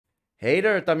Hey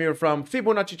there, Tamir from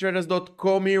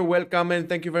FibonacciTraders.com here. Welcome and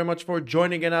thank you very much for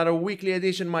joining another weekly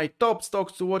edition, my top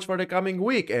stocks to watch for the coming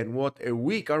week. And what a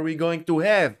week are we going to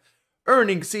have?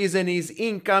 Earnings season is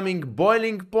incoming,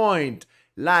 boiling point.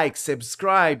 Like,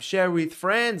 subscribe, share with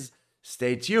friends.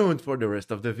 Stay tuned for the rest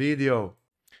of the video.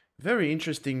 Very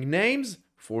interesting names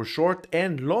for short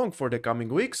and long for the coming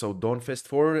week. So don't fast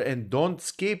forward and don't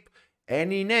skip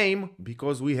any name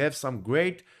because we have some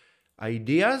great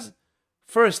ideas.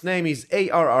 First name is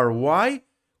ARRY.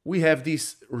 We have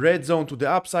this red zone to the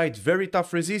upside, very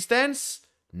tough resistance.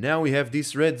 Now we have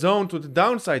this red zone to the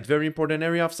downside, very important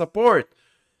area of support.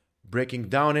 Breaking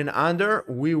down and under,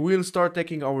 we will start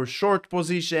taking our short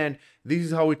position. This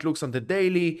is how it looks on the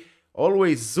daily.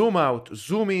 Always zoom out,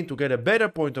 zoom in to get a better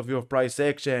point of view of price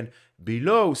action.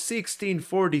 Below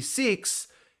 1646,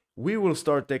 we will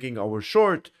start taking our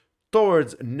short.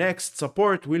 Towards next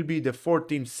support will be the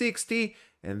 1460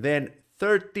 and then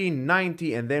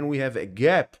 1390, and then we have a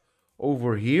gap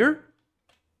over here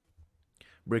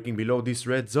breaking below this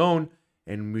red zone,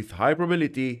 and with high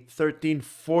probability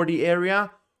 1340 area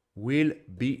will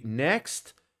be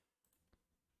next.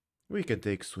 We can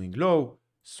take swing low,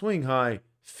 swing high,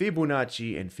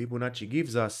 Fibonacci, and Fibonacci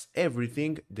gives us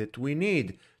everything that we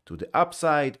need to the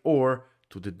upside or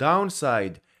to the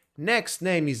downside. Next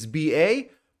name is BA,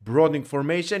 broadening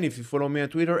formation. If you follow me on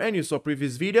Twitter and you saw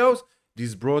previous videos,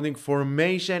 this broadening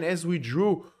formation as we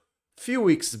drew few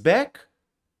weeks back,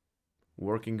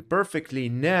 working perfectly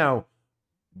now.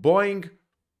 Boeing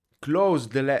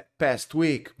closed the past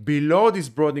week below this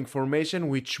broadening formation,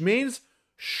 which means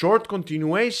short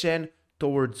continuation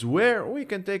towards where we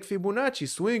can take Fibonacci,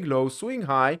 swing low, swing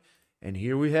high, and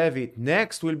here we have it.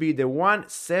 Next will be the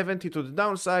 170 to the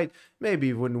downside, maybe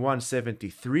even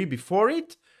 173 before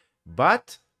it,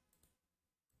 but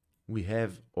we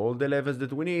have all the levels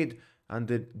that we need. And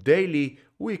the daily,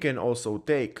 we can also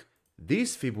take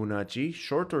this Fibonacci,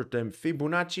 shorter term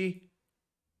Fibonacci.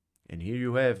 And here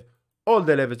you have all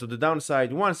the levels to the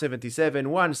downside, 177,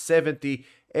 170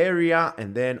 area,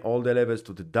 and then all the levels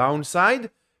to the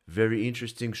downside. Very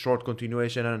interesting short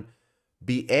continuation on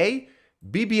BA.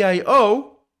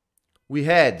 BBIO, we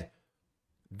had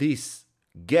this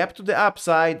gap to the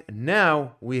upside.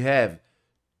 Now we have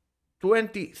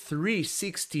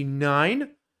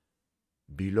 2369.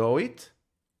 Below it,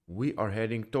 we are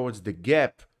heading towards the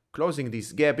gap, closing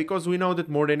this gap, because we know that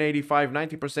more than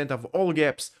 85-90% of all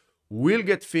gaps will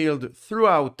get filled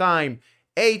throughout time.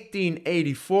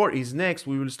 1884 is next.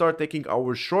 We will start taking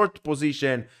our short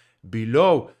position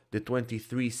below the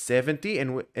 2370.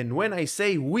 And when I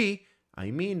say we,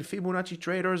 I mean Fibonacci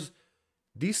Traders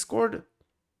Discord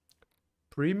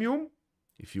Premium.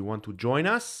 If you want to join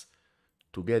us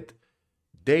to get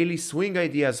daily swing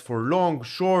ideas for long,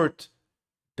 short,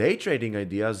 day trading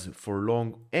ideas for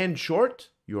long and short,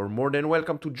 you are more than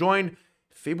welcome to join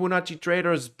Fibonacci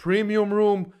Traders Premium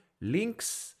Room.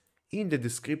 Links in the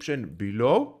description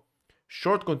below.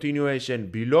 Short continuation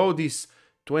below this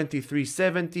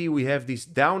 2370. We have this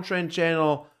downtrend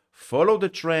channel. Follow the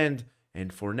trend,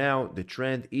 and for now the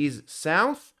trend is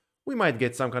south. We might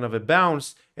get some kind of a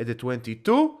bounce at the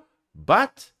 22,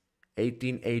 but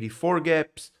 1884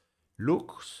 gaps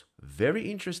looks very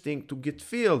interesting to get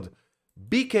filled.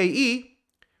 BKE,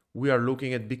 we are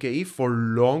looking at BKE for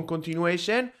long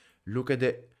continuation. Look at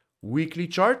the weekly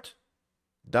chart.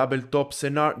 Double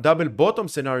bottom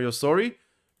scenario, sorry.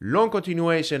 Long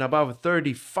continuation above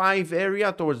 35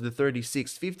 area towards the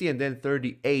 3650 and then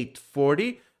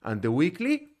 3840 on the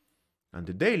weekly. On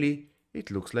the daily,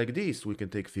 it looks like this. We can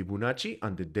take Fibonacci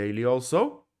on the daily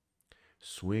also.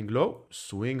 Swing low,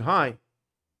 swing high.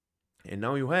 And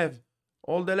now you have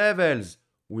all the levels.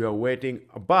 We are waiting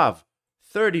above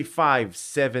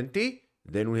 3570.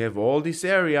 Then we have all this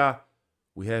area.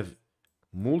 We have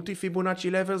multi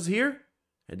Fibonacci levels here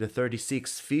at the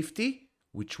 3650,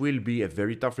 which will be a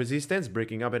very tough resistance,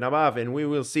 breaking up and above. And we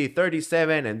will see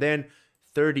 37 and then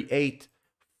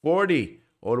 3840.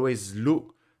 Always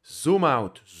look, zoom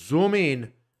out, zoom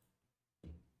in,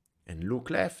 and look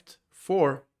left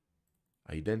for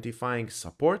identifying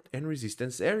support and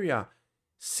resistance area.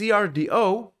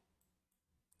 CRDO,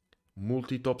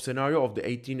 multi-top scenario of the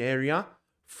 18 area,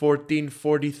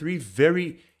 1443,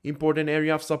 very important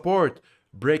area of support.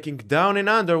 Breaking down and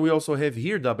under, we also have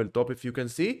here double top, if you can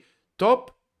see.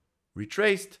 Top,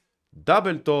 retraced,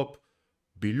 double top,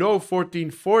 below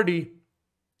 1440.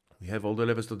 We have all the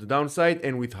levels to the downside,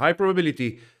 and with high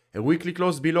probability, a weekly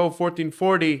close below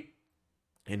 1440.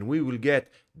 And we will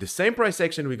get the same price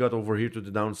action we got over here to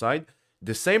the downside,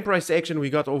 the same price action we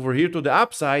got over here to the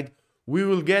upside. We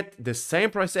will get the same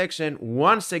price action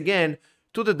once again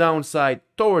to the downside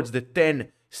towards the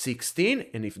 10 1016,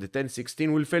 and if the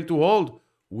 1016 will fail to hold,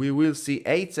 we will see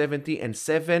 870 and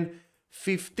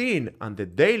 715. On the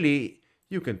daily,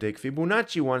 you can take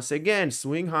Fibonacci once again,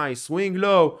 swing high, swing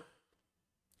low,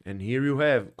 and here you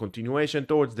have continuation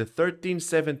towards the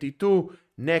 1372.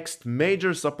 Next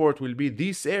major support will be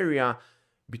this area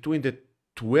between the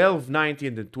 1290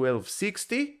 and the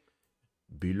 1260.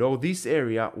 Below this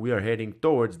area, we are heading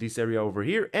towards this area over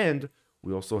here, and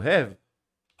we also have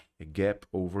a gap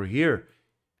over here.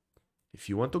 If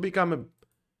you want to become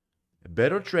a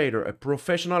better trader, a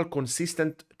professional,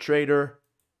 consistent trader,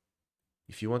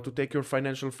 if you want to take your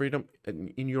financial freedom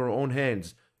in your own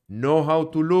hands, know how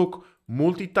to look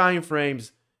multi-time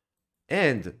frames,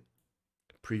 and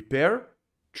prepare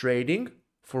trading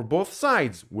for both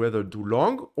sides, whether do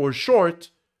long or short,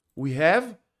 we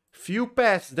have few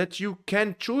paths that you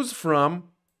can choose from.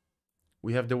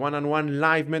 We have the one-on-one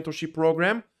live mentorship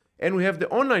program, and we have the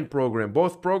online program.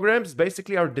 Both programs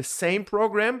basically are the same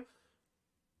program.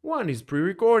 One is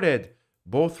pre-recorded.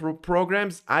 Both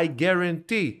programs, I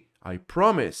guarantee, I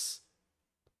promise,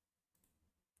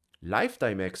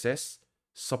 lifetime access,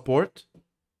 support,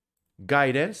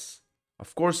 guidance,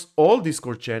 of course, all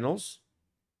Discord channels,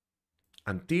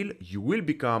 until you will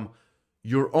become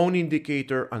your own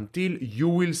indicator, until you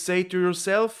will say to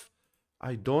yourself,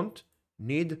 I don't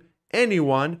need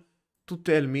anyone to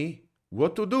tell me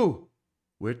what to do,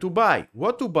 where to buy,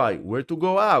 what to buy, where to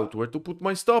go out, where to put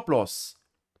my stop loss,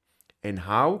 and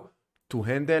how to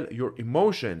handle your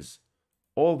emotions.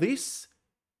 All this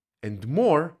and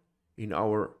more in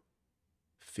our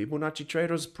Fibonacci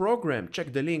Traders program.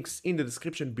 Check the links in the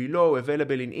description below,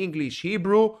 available in English,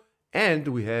 Hebrew, and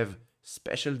we have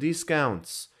special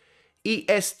discounts.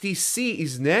 ESTC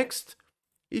is next.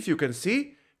 If you can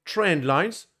see, trend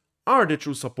lines are the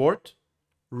true support,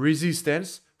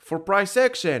 resistance for price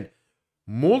action.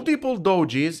 Multiple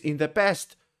dojis in the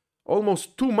past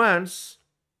almost 2 months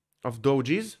of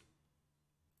dojis,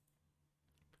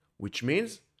 which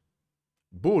means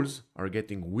bulls are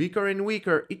getting weaker and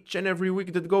weaker each and every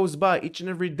week that goes by, each and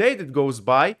every day that goes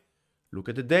by. Look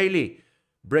at the daily.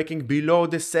 Breaking below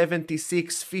the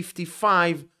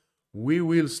 76.55, we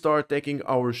will start taking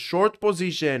our short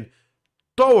position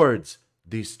towards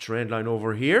this trend line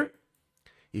over here.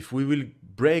 If we will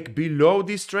break below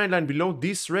this trend line, below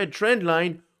this red trend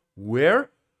line, where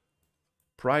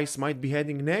price might be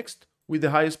heading next with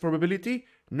the highest probability,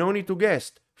 no need to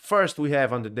guess. First, we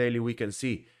have on the daily, we can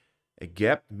see a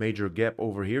gap, major gap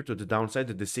over here to the downside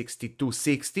at the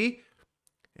 62.60,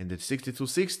 and the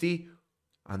 62.60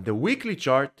 on the weekly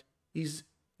chart is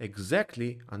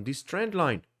exactly on this trend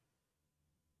line.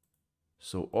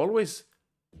 So always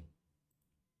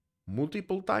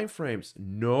multiple time frames.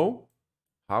 Know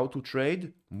how to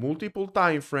trade multiple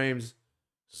time frames.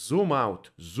 Zoom out,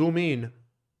 zoom in,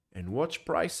 and watch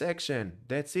price action.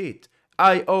 That's it.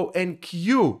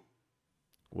 IONQ.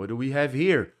 What do we have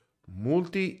here?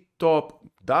 Multi-top,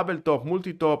 double top,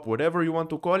 multi-top, whatever you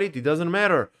want to call it, it doesn't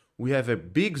matter. We have a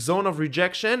big zone of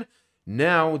rejection.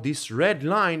 Now this red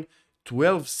line,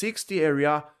 1260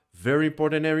 area, very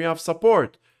important area of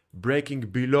support. Breaking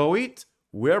below it,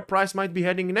 where price might be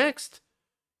heading next?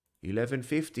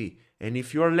 1150. And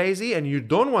if you're lazy and you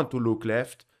don't want to look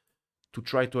left to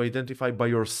try to identify by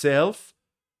yourself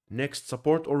next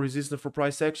support or resistance for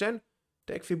price action,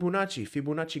 take Fibonacci.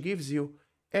 Fibonacci gives you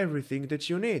everything that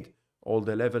you need. All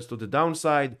the levels to the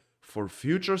downside for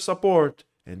future support,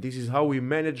 and this is how we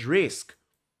manage risk.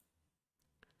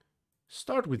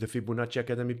 Start with the Fibonacci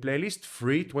Academy playlist,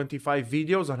 free 25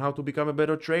 videos on how to become a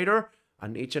better trader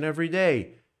on each and every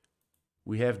day.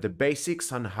 We have the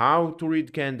basics on how to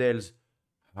read candles,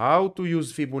 how to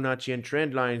use Fibonacci and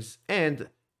trend lines, and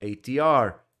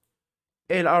ATR.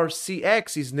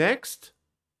 LRCX is next.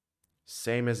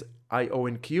 Same as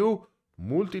IONQ,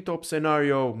 multi-top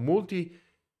scenario,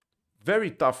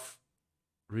 very tough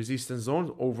resistance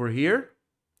zones over here,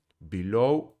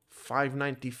 below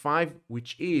 595,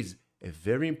 which is a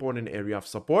very important area of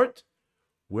support,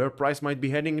 where price might be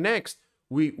heading next.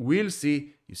 We will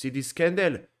see, you see this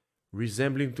candle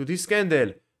resembling to this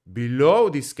candle. Below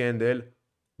this candle,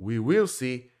 we will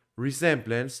see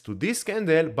resemblance to this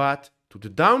candle, but to the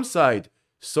downside.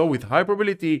 So with high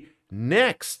probability,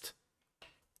 next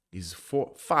is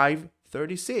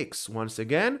 536. Once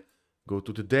again, go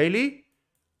to the daily.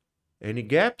 Any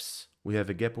gaps? We have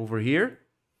a gap over here.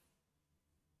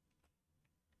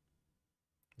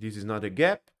 This is not a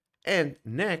gap. And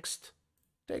next,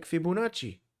 take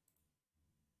Fibonacci.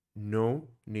 No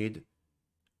need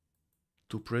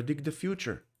to predict the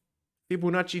future.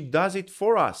 Fibonacci does it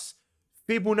for us.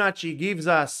 Fibonacci gives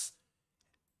us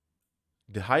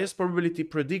the highest probability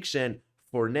prediction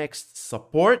for next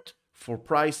support for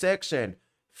price action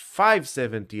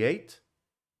 578,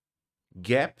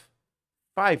 gap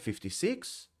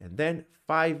 556, and then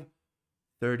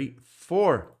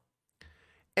 534.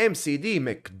 MCD,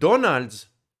 McDonald's,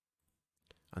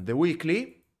 on the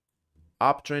weekly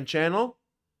uptrend channel.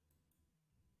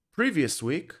 Previous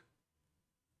week,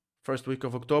 first week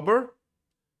of October,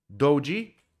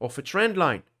 doji of a trend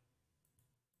line.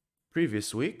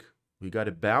 Previous week, we got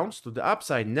a bounce to the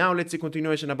upside. Now let's see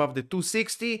continuation above the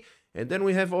 260, and then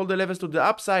we have all the levels to the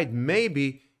upside,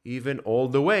 maybe even all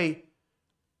the way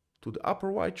to the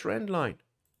upper Y trend line.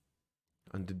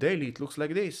 On the daily, it looks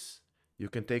like this. You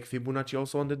can take Fibonacci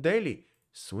also on the daily.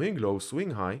 Swing low,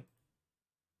 swing high.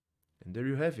 And there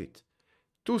you have it.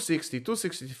 260,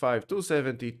 265,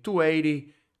 270,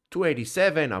 280,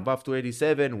 287. Above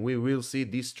 287, we will see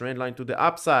this trend line to the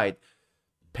upside.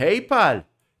 PayPal,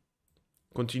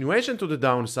 continuation to the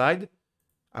downside.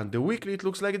 And the weekly, it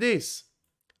looks like this.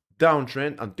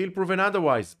 Downtrend until proven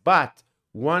otherwise. But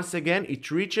once again, it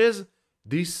reaches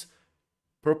this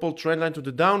purple trend line to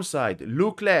the downside.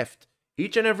 Look left.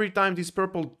 Each and every time this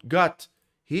purple got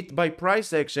hit by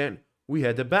price action, we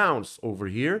had a bounce over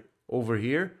here,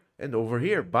 and over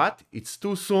here. But it's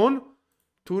too soon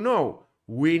to know.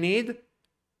 We need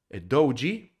a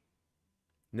doji.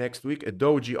 Next week, a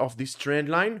doji of this trend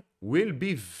line will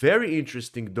be very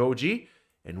interesting doji,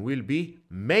 and will be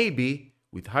maybe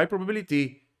with high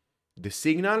probability the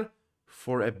signal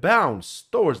for a bounce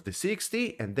towards the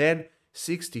 60 and then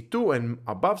 62 and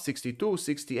above 62,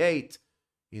 68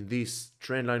 in this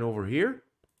trend line over here.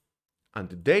 And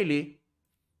the daily,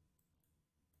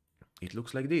 it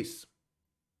looks like this.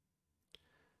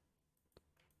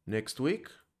 Next week,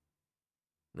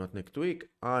 not next week,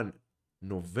 on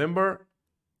November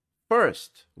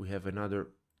 1st, we have another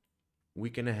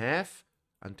week and a half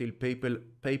until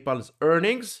PayPal's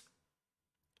earnings.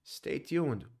 Stay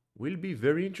tuned. Will be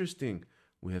very interesting.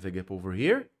 We have a gap over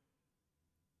here.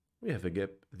 We have a gap,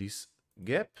 this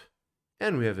gap,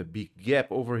 and we have a big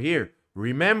gap over here.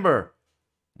 Remember,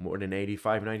 more than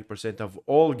 85-90% of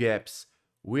all gaps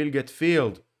will get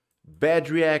filled. Bad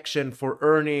reaction for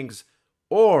earnings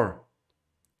or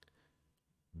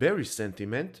bearish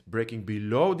sentiment breaking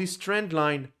below this trend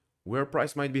line. Where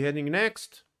price might be heading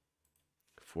next?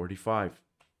 45.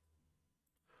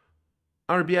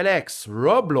 RBLX,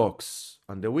 Roblox,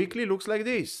 on the weekly looks like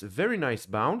this. A very nice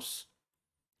bounce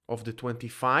of the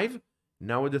 25,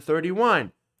 now at the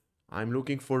 31. I'm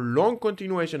looking for long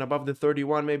continuation above the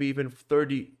 31, maybe even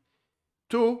 32.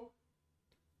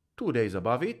 2 days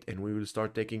above it, and we will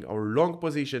start taking our long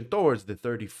position towards the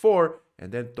 34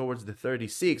 and then towards the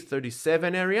 36,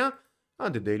 37 area.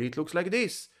 On the daily, it looks like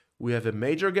this. We have a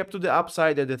major gap to the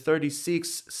upside at the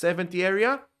 36.70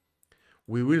 area.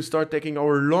 We will start taking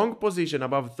our long position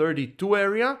above 32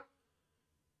 area,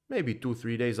 maybe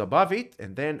 2-3 days above it,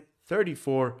 and then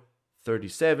 34,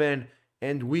 37,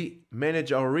 and we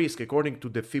manage our risk according to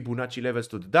the Fibonacci levels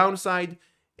to the downside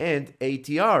and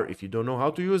ATR. If you don't know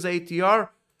how to use ATR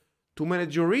to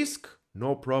manage your risk,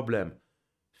 no problem.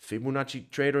 Fibonacci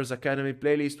Traders Academy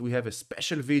playlist, we have a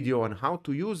special video on how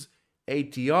to use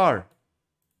ATR.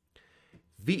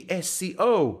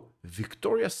 VSCO,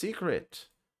 Victoria's Secret.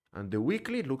 And the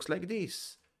weekly, it looks like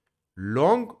this.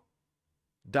 Long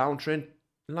downtrend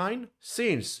line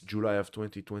since July of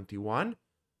 2021.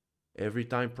 Every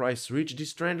time price reach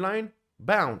this trend line,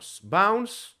 bounce,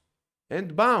 bounce,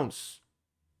 and bounce.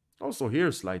 Also here,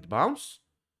 slight bounce.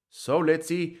 So let's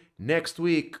see next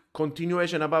week,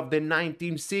 continuation above the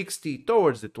 1960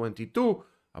 towards the 22.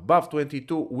 Above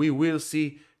 22, we will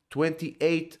see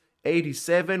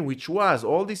 28.87, which was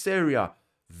all this area.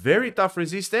 Very tough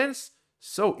resistance.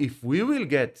 So if we will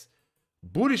get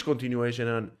bullish continuation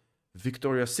on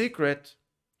Victoria's Secret,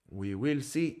 we will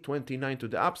see 29 to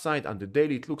the upside. On the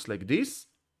daily, it looks like this.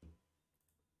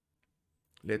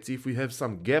 Let's see if we have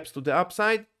some gaps to the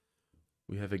upside.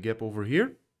 We have a gap over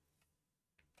here.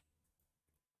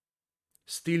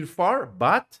 Still far,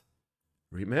 but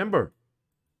remember,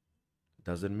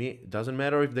 doesn't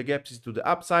matter if the gap is to the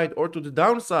upside or to the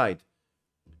downside.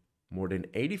 More than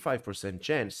 85%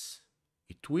 chance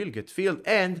it will get filled.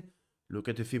 And look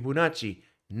at the Fibonacci.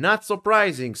 Not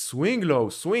surprising. Swing low,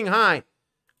 swing high.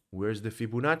 Where's the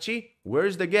Fibonacci?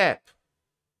 Where's the gap?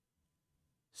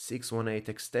 618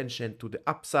 extension to the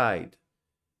upside.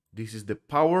 This is the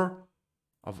power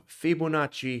of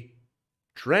Fibonacci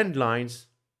trend lines.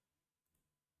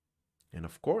 And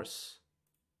of course,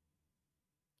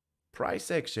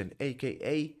 price action,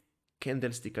 aka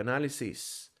candlestick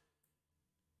analysis.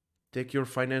 Take your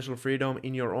financial freedom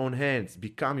in your own hands.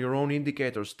 Become your own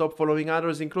indicator. Stop following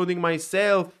others, including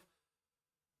myself.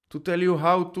 to tell you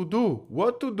how to do,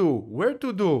 what to do, where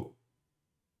to do.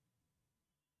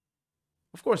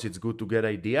 Of course, it's good to get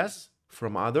ideas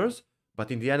from others,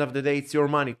 but in the end of the day, it's your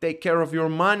money. Take care of your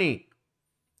money.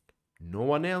 No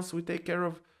one else will take care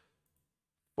of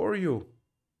for you.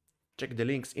 Check the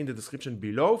links in the description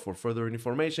below for further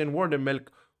information.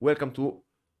 Welcome to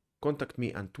contact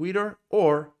me on Twitter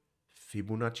or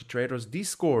Fibonacci Traders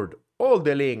Discord. All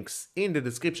the links in the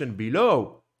description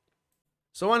below.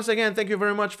 So once again, thank you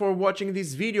very much for watching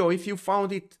this video. If you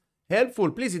found it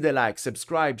helpful, please hit the like,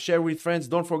 subscribe, share with friends.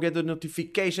 Don't forget the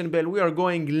notification bell. We are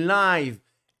going live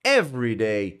every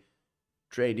day.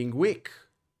 Trading week,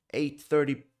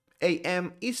 8:30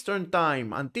 a.m. Eastern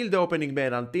Time. Until the opening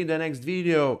bell, until the next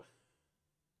video.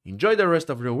 Enjoy the rest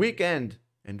of your weekend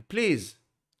and please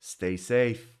stay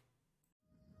safe.